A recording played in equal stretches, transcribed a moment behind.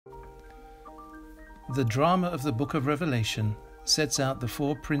The drama of the book of Revelation sets out the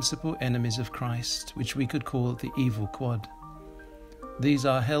four principal enemies of Christ, which we could call the evil quad. These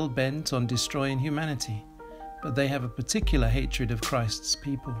are hell-bent on destroying humanity, but they have a particular hatred of Christ's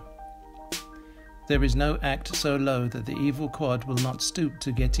people. There is no act so low that the evil quad will not stoop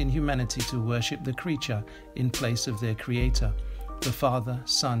to getting humanity to worship the creature in place of their Creator, the Father,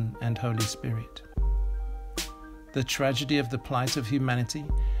 Son, and Holy Spirit. The tragedy of the plight of humanity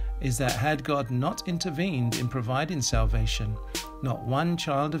is that had God not intervened in providing salvation, not one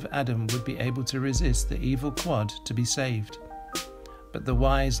child of Adam would be able to resist the evil quad to be saved. But the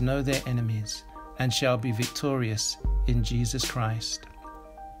wise know their enemies and shall be victorious in Jesus Christ.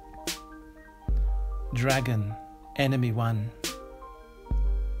 Dragon, enemy 1.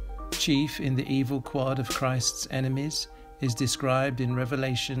 Chief in the evil quad of Christ's enemies is described in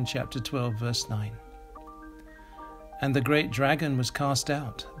Revelation chapter 12 verse 9. And the great dragon was cast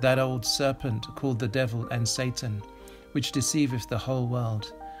out, that old serpent called the devil and Satan, which deceiveth the whole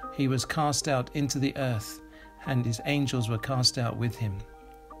world. He was cast out into the earth, and his angels were cast out with him.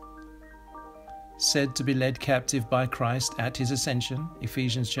 Said to be led captive by Christ at his ascension,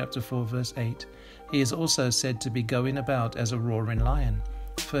 Ephesians chapter 4 verse 8, he is also said to be going about as a roaring lion,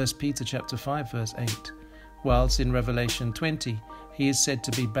 1 Peter chapter 5 verse 8, whilst in Revelation 20 he is said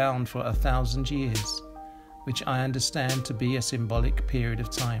to be bound for 1,000 years, which I understand to be a symbolic period of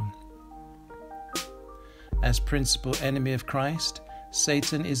time. As principal enemy of Christ,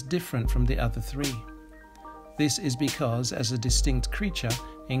 Satan is different from the other three. This is because, as a distinct creature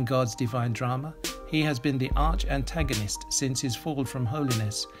in God's divine drama, he has been the arch-antagonist since his fall from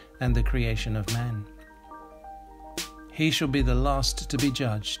holiness and the creation of man. He shall be the last to be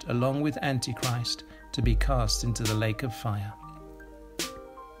judged, along with Antichrist, to be cast into the lake of fire.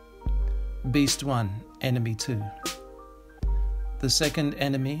 Beast 1, enemy 2. The second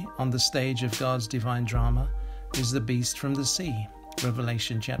enemy on the stage of God's divine drama is the beast from the sea,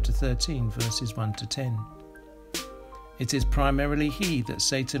 Revelation chapter 13, verses 1 to 10. It is primarily he that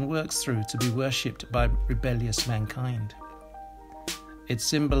Satan works through to be worshipped by rebellious mankind. It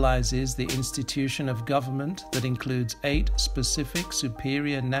symbolizes the institution of government that includes 8 specific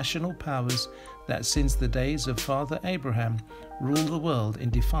superior national powers that since the days of Father Abraham rule the world in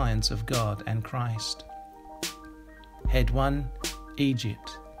defiance of God and Christ. Head 1,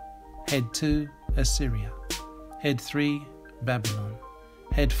 Egypt. Head 2, Assyria. Head 3, Babylon.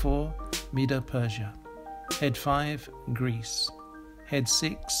 Head 4, Medo-Persia. Head 5, Greece. Head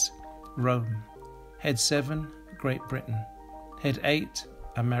 6, Rome. Head 7, Great Britain. Head 8,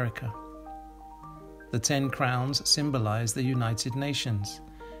 America. The 10 crowns symbolize the United Nations.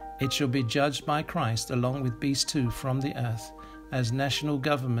 It shall be judged by Christ along with Beast 2 from the earth, as national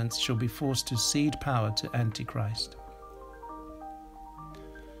governments shall be forced to cede power to Antichrist.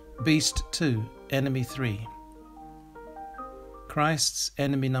 Beast 2, enemy 3. Christ's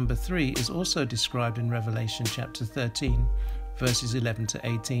enemy number 3 is also described in Revelation chapter 13, verses 11 to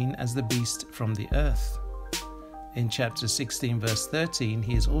 18 as the beast from the earth. In chapter 16 verse 13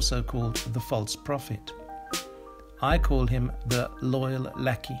 he is also called the false prophet. I call him the loyal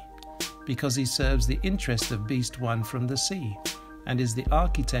lackey, because he serves the interest of Beast 1 from the sea, and is the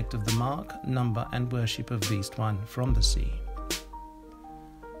architect of the mark, number, and worship of Beast 1 from the sea.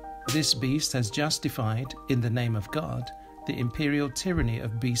 This beast has justified, in the name of God, the imperial tyranny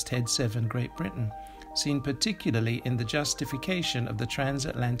of Beast Head 7 Great Britain, seen particularly in the justification of the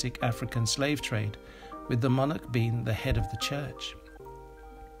transatlantic African slave trade, with the monarch being the head of the church.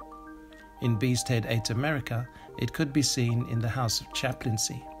 In Beast Head 8 America, it could be seen in the house of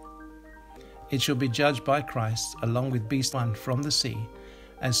chaplaincy. It shall be judged by Christ along with Beast 1 from the sea,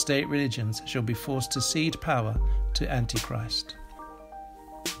 as state religions shall be forced to cede power to Antichrist.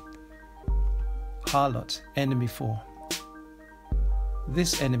 Harlot, enemy 4.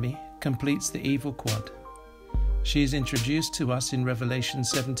 This enemy completes the evil quad. She is introduced to us in Revelation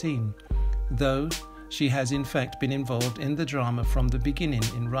 17, though she has in fact been involved in the drama from the beginning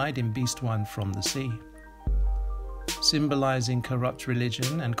in riding Beast 1 from the sea. Symbolizing corrupt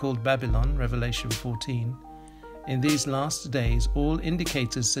religion and called Babylon, Revelation 14, in these last days all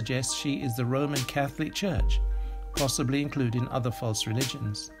indicators suggest she is the Roman Catholic Church, possibly including other false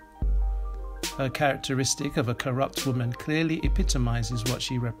religions. Her characteristic of a corrupt woman clearly epitomizes what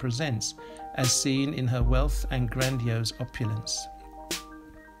she represents, as seen in her wealth and grandiose opulence.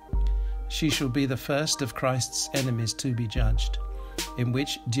 She shall be the first of Christ's enemies to be judged, in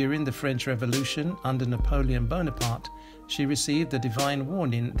which, during the French Revolution under Napoleon Bonaparte, she received the divine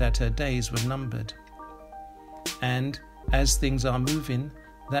warning that her days were numbered. And, as things are moving,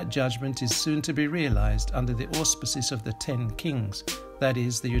 that judgment is soon to be realized under the auspices of the 10 kings, that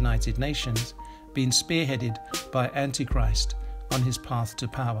is, the United Nations, being spearheaded by Antichrist on his path to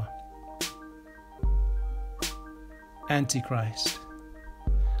power. Antichrist.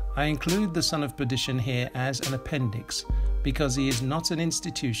 I include the son of perdition here as an appendix because he is not an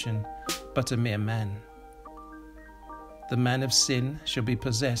institution but a mere man. The man of sin shall be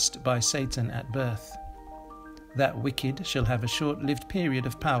possessed by Satan at birth. That wicked shall have a short-lived period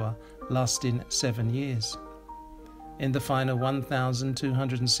of power lasting 7 years. In the final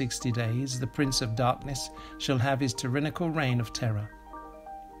 1,260 days, the Prince of Darkness shall have his tyrannical reign of terror.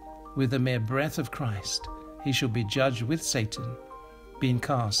 With the mere breath of Christ, he shall be judged with Satan, being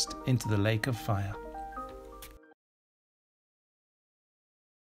cast into the lake of fire.